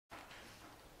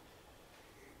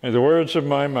May the words of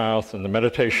my mouth and the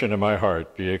meditation of my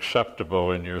heart be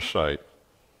acceptable in your sight,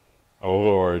 O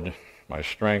Lord, my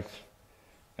strength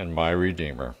and my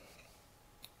Redeemer.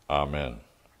 Amen.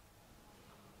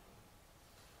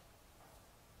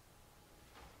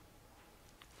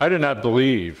 I do not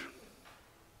believe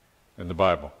in the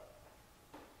Bible.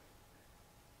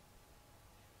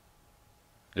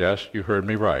 Yes, you heard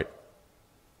me right.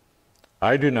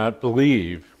 I do not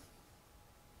believe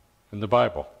in the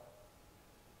Bible.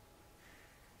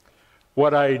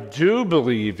 What I do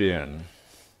believe in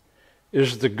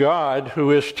is the God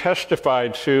who is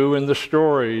testified to in the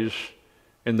stories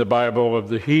in the Bible of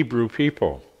the Hebrew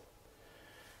people.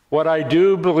 What I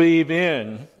do believe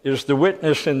in is the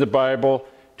witness in the Bible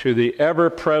to the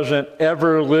ever-present,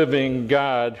 ever-living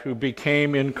God who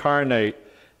became incarnate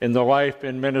in the life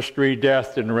and ministry,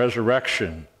 death, and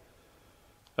resurrection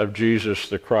of Jesus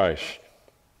the Christ.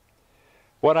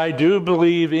 What I do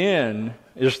believe in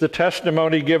is the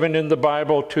testimony given in the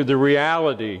Bible to the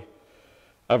reality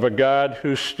of a God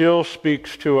who still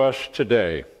speaks to us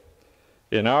today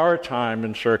in our time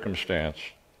and circumstance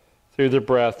through the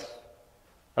breath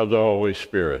of the Holy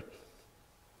Spirit.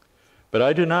 But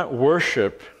I do not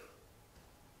worship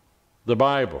the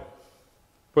Bible,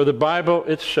 for the Bible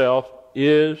itself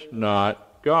is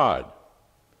not God.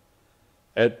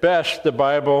 At best, the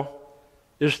Bible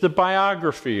is the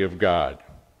biography of God,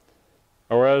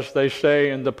 or as they say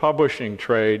in the publishing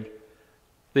trade,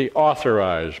 the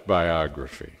authorized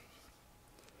biography.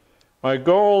 My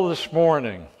goal this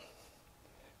morning,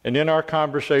 and in our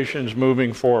conversations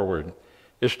moving forward,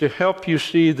 is to help you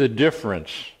see the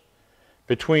difference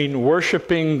between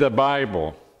worshiping the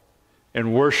Bible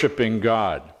and worshiping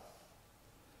God.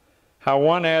 How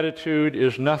one attitude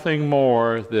is nothing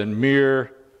more than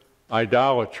mere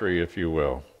idolatry, if you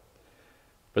will,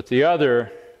 but the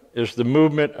other is the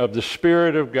movement of the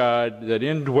Spirit of God that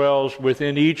indwells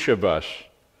within each of us.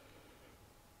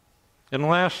 And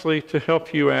lastly, to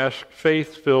help you ask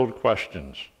faith-filled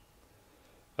questions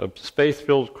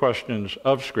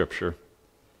of Scripture,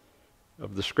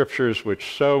 of the Scriptures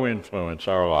which so influence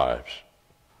our lives.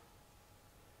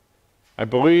 I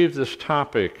believe this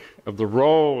topic of the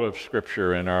role of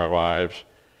Scripture in our lives,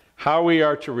 how we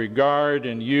are to regard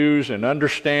and use and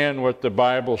understand what the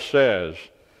Bible says,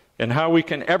 and how we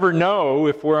can ever know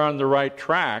if we're on the right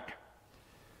track,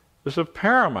 is of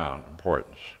paramount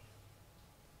importance.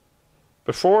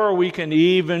 Before we can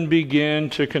even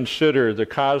begin to consider the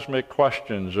cosmic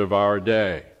questions of our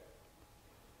day,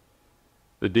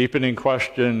 the deepening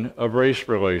question of race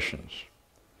relations,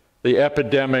 the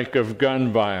epidemic of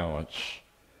gun violence,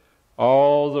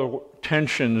 all the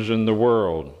tensions in the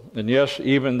world, and yes,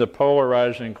 even the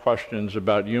polarizing questions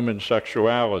about human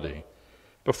sexuality.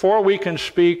 Before we can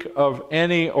speak of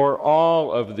any or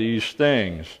all of these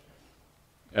things,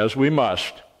 as we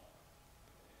must,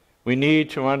 we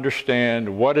need to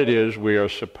understand what it is we are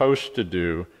supposed to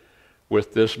do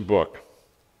with this book,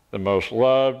 the most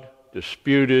loved,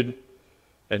 disputed,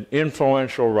 and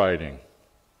influential writing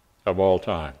of all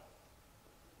time.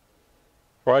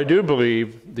 For I do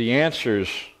believe the answers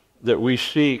that we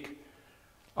seek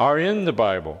are in the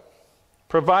Bible,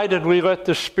 provided we let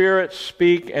the Spirit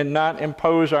speak and not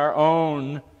impose our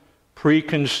own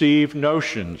preconceived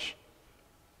notions.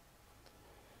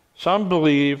 Some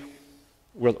believe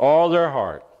with all their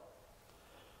heart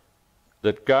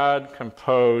that God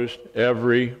composed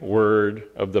every word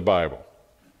of the Bible,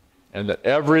 and that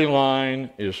every line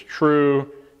is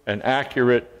true and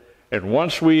accurate, and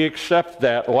once we accept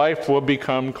that, life will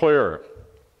become clearer.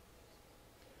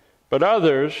 But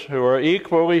others, who are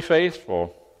equally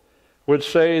faithful, would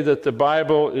say that the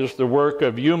Bible is the work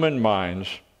of human minds,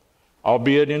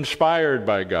 albeit inspired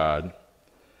by God,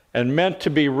 and meant to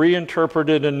be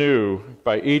reinterpreted anew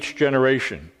by each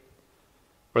generation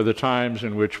for the times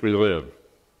in which we live.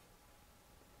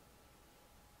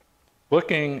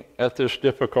 Looking at this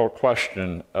difficult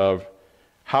question of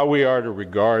how we are to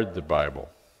regard the Bible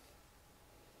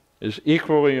is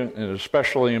equally and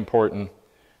especially important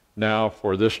now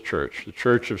for this church, the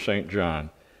Church of St. John,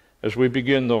 as we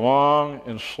begin the long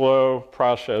and slow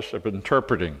process of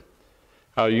interpreting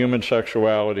how human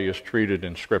sexuality is treated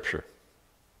in Scripture.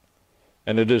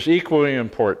 And it is equally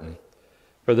important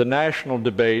for the national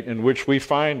debate in which we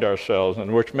find ourselves,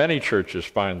 and in which many churches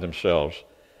find themselves,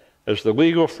 as the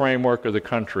legal framework of the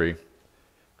country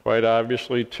quite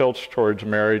obviously tilts towards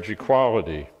marriage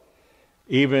equality,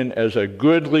 even as a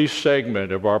goodly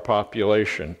segment of our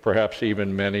population, perhaps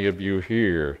even many of you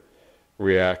here,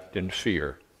 react in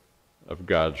fear of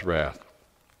God's wrath.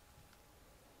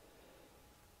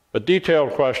 But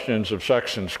detailed questions of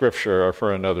sex in Scripture are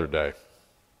for another day.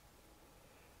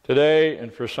 Today,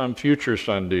 and for some future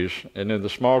Sundays, and in the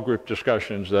small group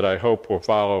discussions that I hope will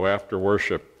follow after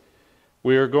worship,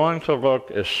 we are going to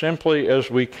look as simply as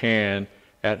we can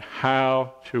at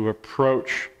how to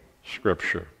approach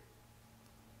Scripture.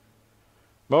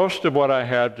 Most of what I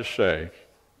have to say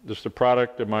is the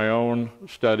product of my own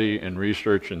study and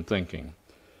research and thinking,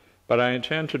 but I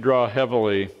intend to draw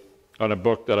heavily on a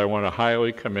book that I want to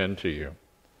highly commend to you,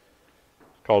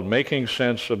 called Making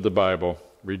Sense of the Bible,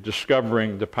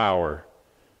 Rediscovering the Power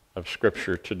of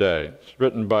Scripture Today. It's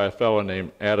written by a fellow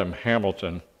named Adam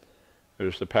Hamilton,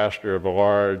 who's the pastor of a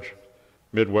large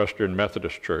Midwestern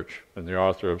Methodist church and the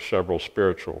author of several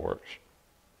spiritual works.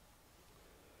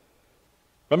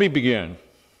 Let me begin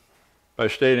by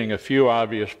stating a few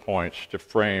obvious points to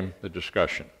frame the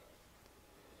discussion.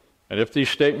 And if these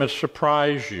statements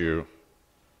surprise you,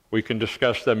 we can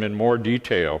discuss them in more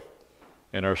detail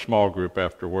in our small group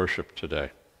after worship today.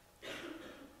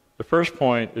 The first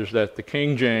point is that the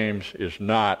King James is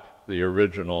not the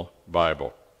original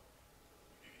Bible,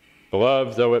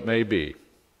 beloved though it may be.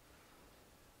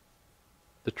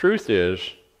 The truth is,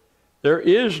 there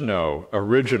is no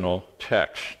original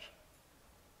text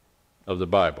of the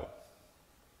Bible,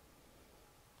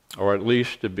 or at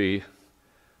least to be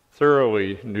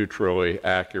thoroughly neutrally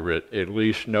accurate, at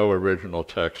least no original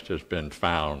text has been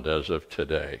found as of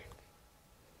today.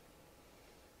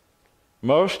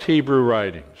 Most Hebrew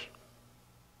writings,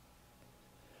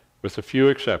 with a few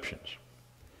exceptions,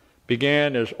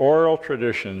 began as oral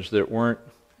traditions that weren't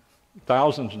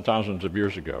thousands and thousands of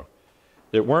years ago,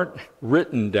 that weren't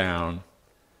written down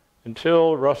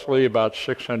until roughly about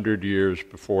 600 years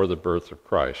before the birth of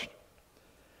Christ.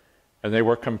 And they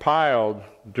were compiled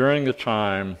during the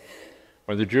time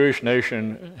when the Jewish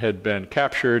nation had been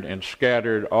captured and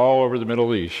scattered all over the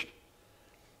Middle East,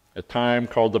 a time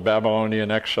called the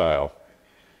Babylonian exile,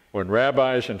 when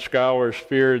rabbis and scholars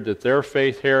feared that their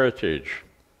faith heritage,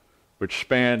 which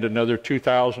spanned another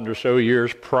 2,000 or so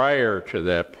years prior to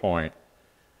that point,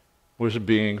 was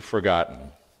being forgotten.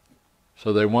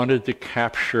 So they wanted to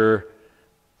capture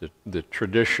the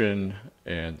tradition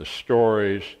and the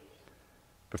stories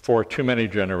before too many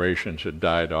generations had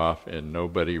died off and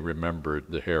nobody remembered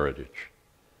the heritage.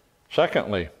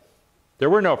 Secondly, there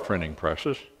were no printing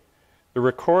presses. The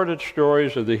recorded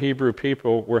stories of the Hebrew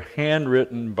people were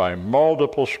handwritten by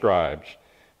multiple scribes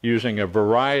using a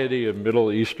variety of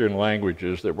Middle Eastern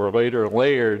languages that were later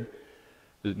layered,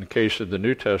 in the case of the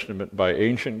New Testament, by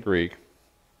ancient Greek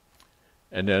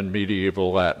and then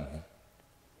medieval Latin.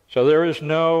 So there is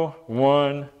no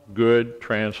one good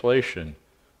translation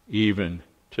even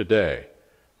today.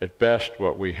 At best,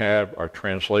 what we have are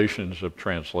translations of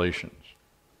translations.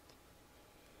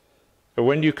 But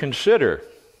when you consider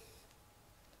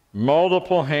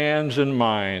multiple hands and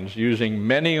minds using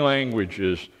many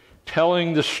languages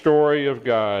telling the story of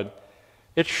God,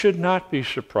 it should not be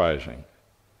surprising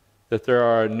that there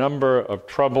are a number of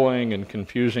troubling and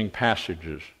confusing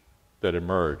passages that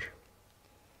emerge.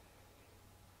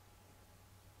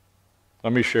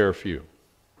 Let me share a few.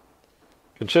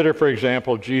 Consider, for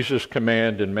example, Jesus'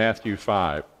 command in Matthew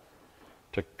 5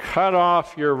 to cut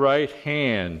off your right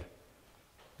hand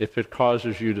if it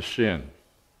causes you to sin.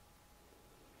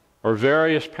 Or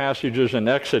various passages in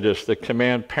Exodus that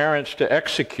command parents to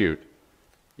execute,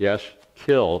 yes,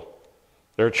 kill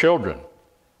their children.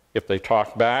 If they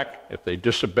talk back, if they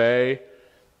disobey,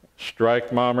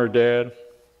 strike mom or dad,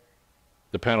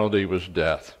 the penalty was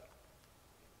death.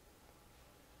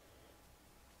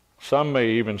 Some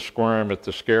may even squirm at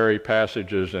the scary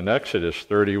passages in Exodus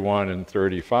 31 and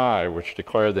 35, which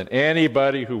declare that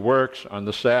anybody who works on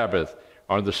the Sabbath,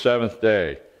 on the seventh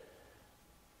day,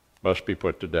 must be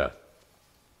put to death.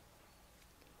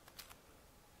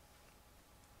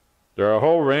 There are a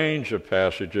whole range of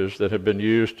passages that have been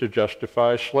used to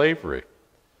justify slavery,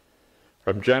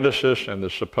 from Genesis and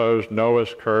the supposed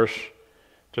Noah's curse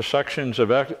to sections of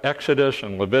Exodus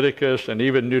and Leviticus and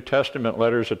even New Testament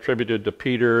letters attributed to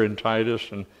Peter and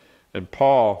Titus and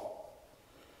Paul,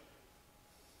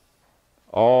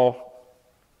 all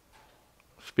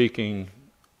speaking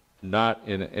not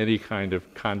in any kind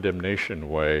of condemnation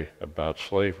way about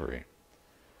slavery.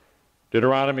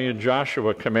 Deuteronomy and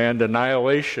Joshua command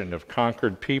annihilation of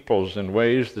conquered peoples in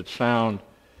ways that sound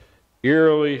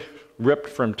eerily ripped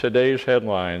from today's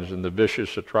headlines and the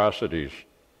vicious atrocities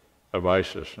of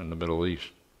ISIS in the Middle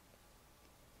East.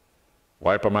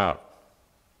 Wipe them out.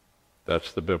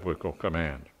 That's the biblical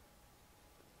command.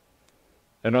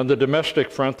 And on the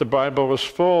domestic front, the Bible is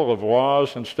full of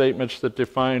laws and statements that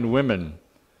define women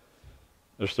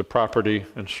as the property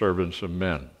and servants of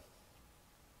men.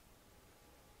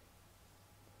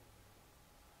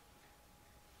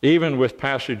 even with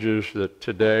passages that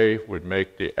today would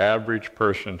make the average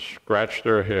person scratch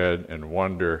their head and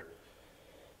wonder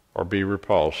or be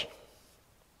repulsed.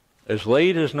 As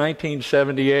late as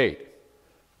 1978,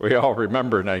 we all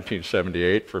remember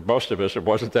 1978. For most of us, it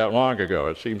wasn't that long ago.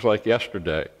 It seems like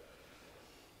yesterday.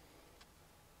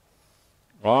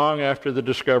 Long after the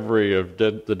discovery of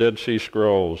the Dead Sea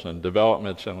Scrolls and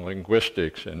developments in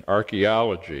linguistics and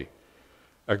archaeology,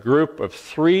 a group of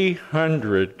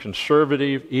 300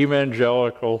 conservative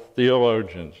evangelical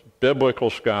theologians, biblical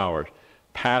scholars,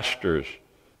 pastors,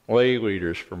 lay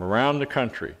leaders from around the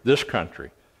country, this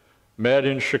country, met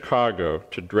in Chicago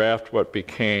to draft what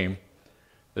became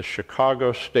the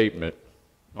Chicago Statement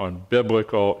on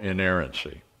Biblical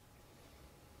Inerrancy.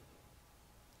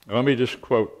 Let me just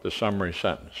quote the summary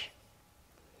sentence.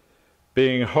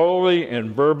 Being wholly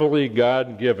and verbally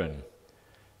God-given,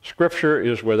 Scripture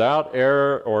is without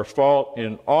error or fault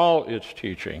in all its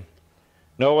teaching,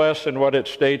 no less than what it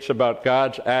states about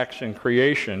God's acts in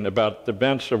creation, about the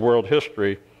events of world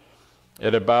history,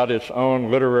 and about its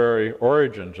own literary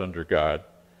origins under God,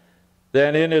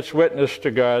 than in its witness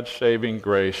to God's saving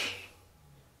grace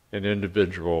in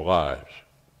individual lives.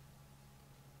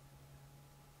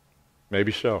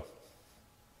 Maybe so.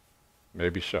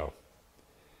 Maybe so.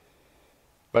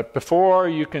 But before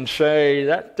you can say,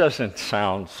 that doesn't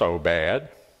sound so bad,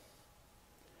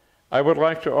 I would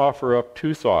like to offer up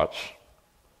two thoughts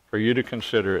for you to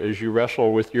consider as you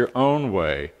wrestle with your own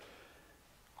way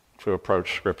to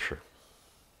approach Scripture.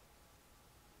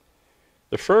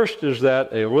 The first is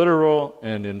that a literal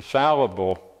and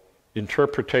infallible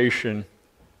interpretation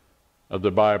of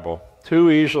the Bible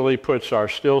too easily puts our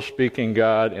still-speaking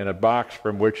God in a box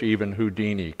from which even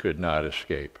Houdini could not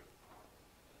escape.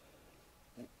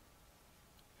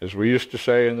 As we used to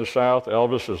say in the South,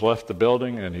 Elvis has left the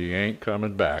building and he ain't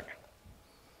coming back.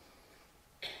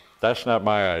 That's not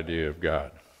my idea of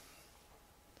God.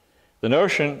 The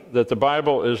notion that the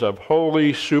Bible is of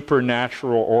wholly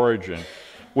supernatural origin,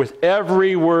 with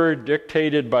every word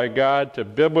dictated by God to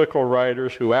biblical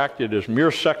writers who acted as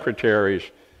mere secretaries,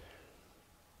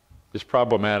 is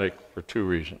problematic for two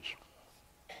reasons.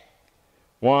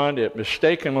 One, it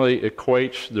mistakenly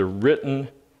equates the written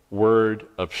word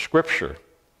of Scripture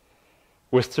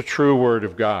with the true word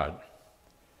of God.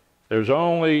 There's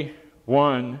only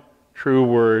one true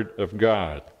word of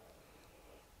God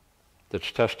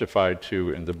that's testified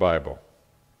to in the Bible.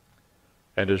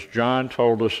 And as John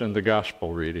told us in the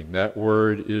gospel reading, that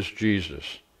word is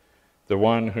Jesus, the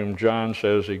one whom John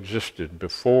says existed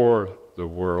before the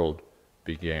world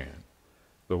began.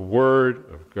 The Word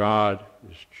of God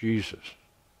is Jesus.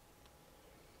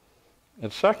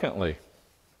 And secondly,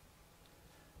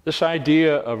 this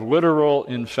idea of literal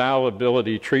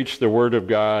infallibility treats the Word of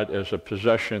God as a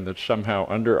possession that's somehow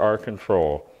under our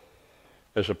control,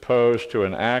 as opposed to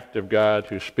an act of God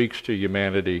who speaks to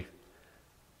humanity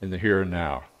in the here and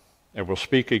now, and will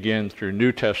speak again through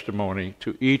new testimony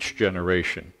to each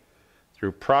generation,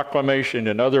 through proclamation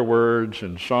in other words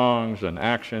and songs and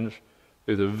actions,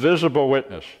 through the visible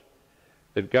witness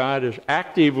that God is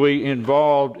actively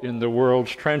involved in the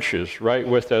world's trenches, right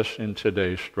with us in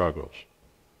today's struggles.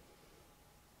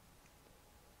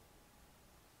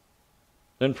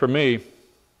 Then for me,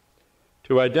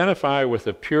 to identify with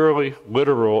a purely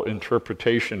literal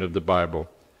interpretation of the Bible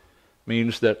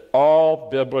means that all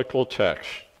biblical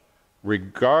texts,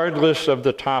 regardless of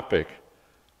the topic,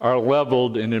 are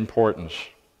leveled in importance,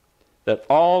 that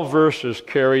all verses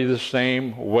carry the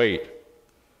same weight.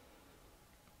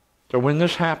 So when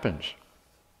this happens,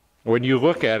 when you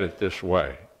look at it this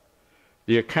way,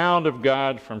 the account of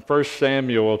God from 1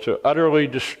 Samuel to utterly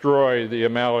destroy the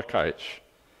Amalekites,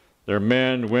 their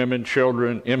men, women,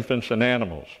 children, infants, and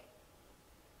animals,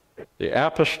 the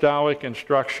apostolic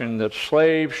instruction that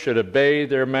slaves should obey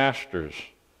their masters,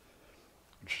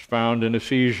 which is found in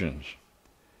Ephesians,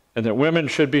 and that women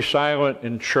should be silent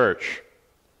in church,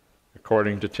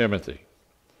 according to Timothy,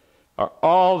 are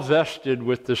all vested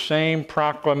with the same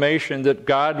proclamation that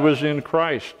God was in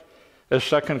Christ, as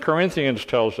 2 Corinthians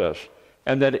tells us,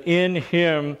 and that in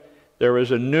Him there is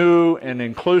a new and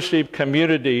inclusive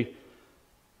community,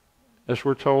 as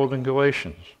we're told in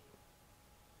Galatians.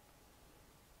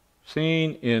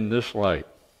 Seen in this light,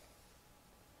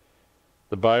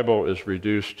 the Bible is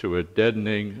reduced to a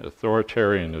deadening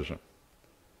authoritarianism.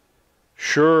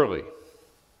 Surely,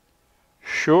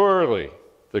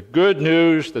 the good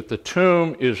news that the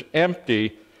tomb is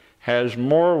empty has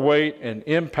more weight and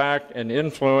impact and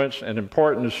influence and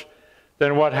importance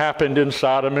than what happened in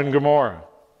Sodom and Gomorrah.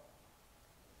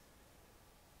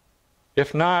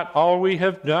 If not, all we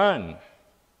have done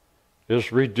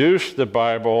is reduce the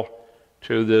Bible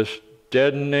to this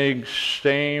deadening,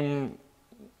 same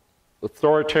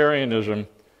authoritarianism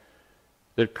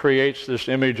that creates this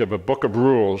image of a book of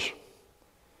rules,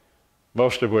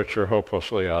 most of which are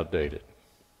hopelessly outdated.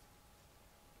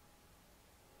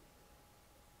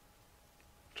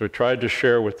 So I tried to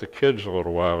share with the kids a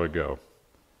little while ago.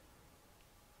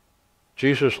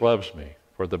 Jesus loves me,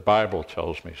 for the Bible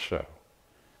tells me so.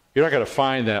 You're not going to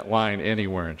find that line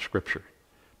anywhere in Scripture.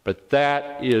 But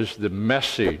that is the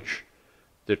message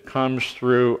that comes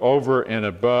through over and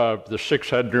above the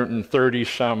 630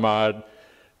 some odd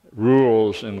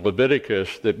rules in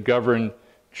Leviticus that govern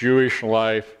Jewish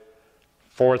life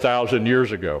 4,000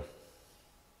 years ago.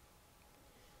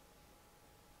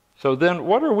 So then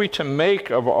what are we to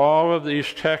make of all of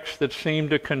these texts that seem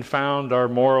to confound our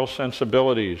moral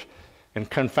sensibilities and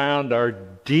confound our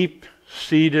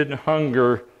deep-seated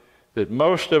hunger that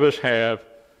most of us have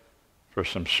for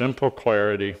some simple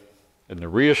clarity and the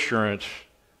reassurance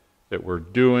that we're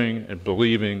doing and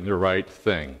believing the right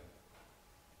thing?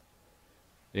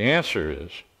 The answer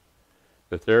is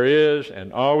that there is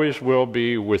and always will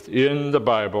be within the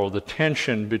Bible the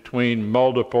tension between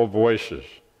multiple voices.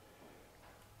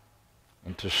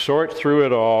 And to sort through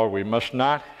it all, we must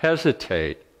not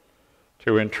hesitate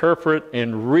to interpret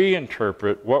and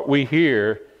reinterpret what we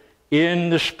hear in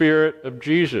the Spirit of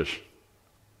Jesus.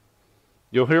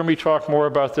 You'll hear me talk more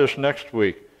about this next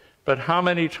week, but how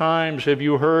many times have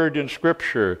you heard in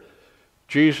Scripture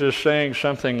Jesus saying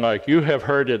something like, "You have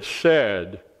heard it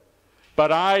said,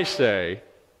 but I say"?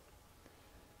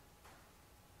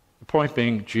 The point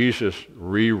being, Jesus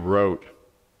rewrote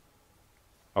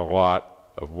a lot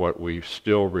of what we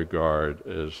still regard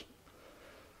as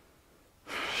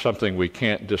something we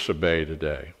can't disobey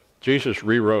today. Jesus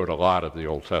rewrote a lot of the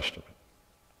Old Testament.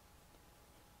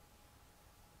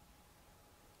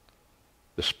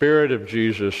 The Spirit of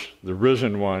Jesus, the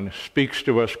risen one, speaks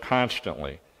to us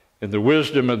constantly in the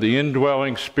wisdom of the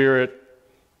indwelling Spirit,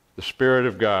 the Spirit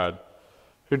of God,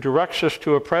 who directs us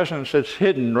to a presence that's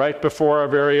hidden right before our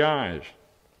very eyes.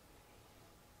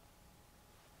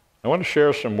 I want to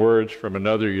share some words from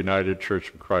another United Church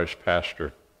of Christ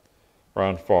pastor,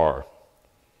 Ron Farr,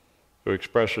 who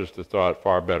expresses the thought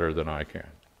far better than I can.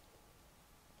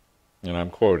 And I'm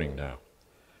quoting now.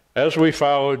 As we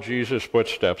follow Jesus'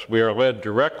 footsteps, we are led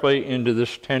directly into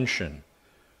this tension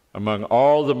among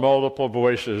all the multiple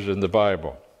voices in the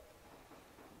Bible.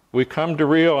 We come to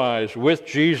realize with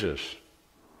Jesus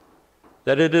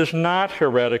that it is not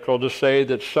heretical to say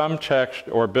that some text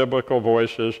or biblical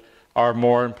voices are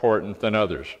more important than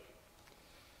others.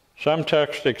 Some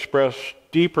texts express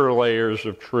deeper layers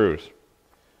of truth,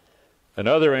 and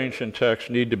other ancient texts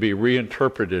need to be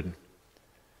reinterpreted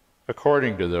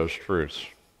according to those truths.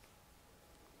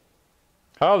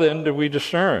 How then do we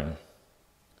discern?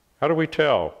 How do we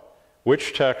tell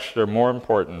which texts are more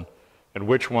important and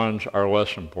which ones are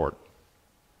less important?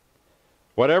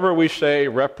 Whatever we say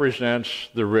represents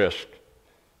the risk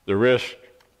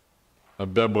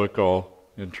of biblical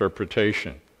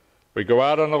interpretation. We go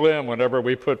out on a limb whenever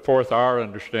we put forth our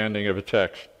understanding of a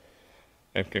text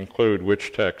and conclude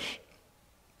which texts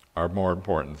are more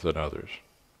important than others.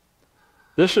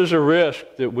 This is a risk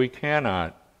that we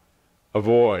cannot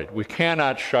avoid, we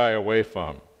cannot shy away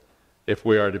from if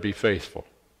we are to be faithful.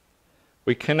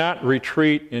 We cannot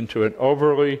retreat into an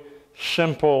overly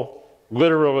simple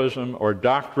literalism or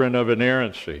doctrine of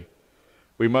inerrancy.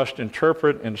 We must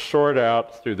interpret and sort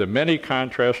out through the many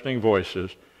contrasting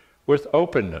voices with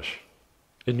openness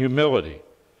and humility.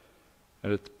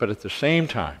 But at the same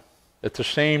time,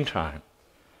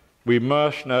 we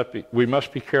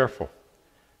must be careful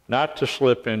not to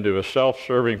slip into a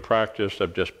self-serving practice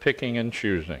of just picking and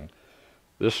choosing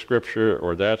this scripture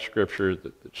or that scripture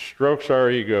that strokes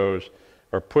our egos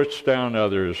or puts down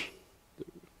others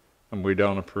whom we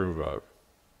don't approve of.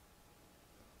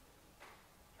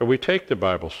 So we take the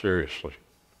Bible seriously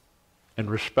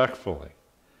and respectfully,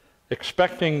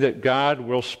 expecting that God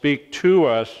will speak to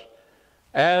us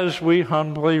as we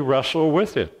humbly wrestle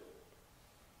with it.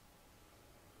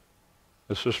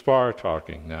 This is Farr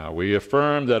talking now. We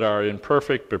affirm that our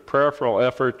imperfect but prayerful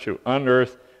effort to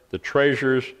unearth the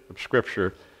treasures of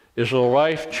Scripture is a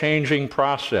life-changing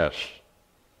process.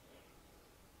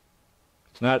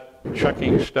 It's not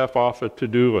checking stuff off a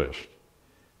to-do list.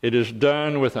 It is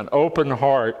done with an open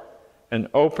heart, an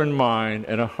open mind,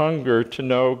 and a hunger to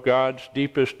know God's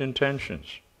deepest intentions.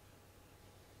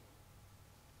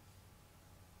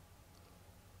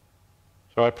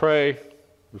 So I pray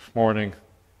this morning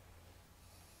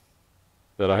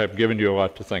that I have given you a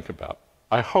lot to think about.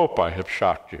 I hope I have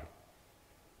shocked you.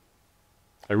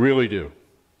 I really do.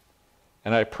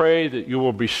 And I pray that you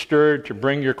will be stirred to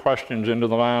bring your questions into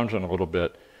the lounge in a little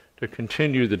bit to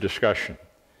continue the discussion.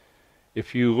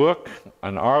 If you look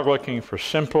and are looking for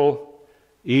simple,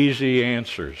 easy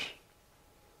answers,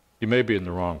 you may be in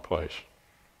the wrong place.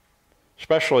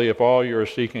 Especially if all you're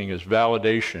seeking is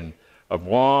validation of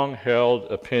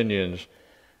long-held opinions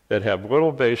that have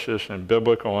little basis in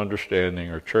biblical understanding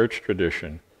or church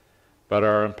tradition, but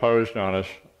are imposed on us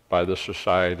by the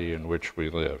society in which we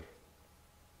live.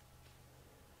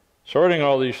 Sorting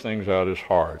all these things out is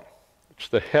hard. It's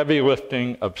the heavy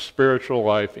lifting of spiritual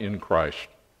life in Christ.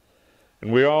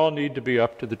 And we all need to be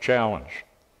up to the challenge,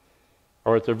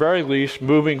 or at the very least,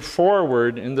 moving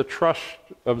forward in the trust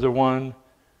of the one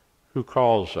who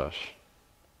calls us.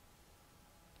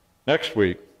 Next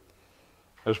week,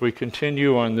 as we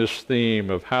continue on this theme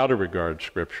of how to regard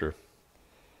Scripture,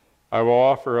 I will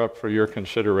offer up for your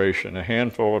consideration a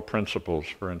handful of principles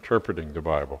for interpreting the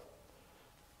Bible,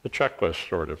 a checklist,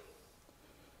 sort of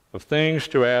things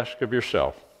to ask of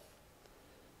yourself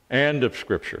and of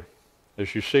Scripture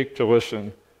as you seek to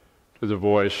listen to the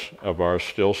voice of our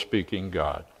still speaking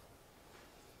God.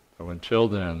 So until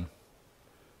then,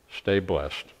 stay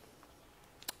blessed.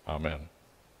 Amen.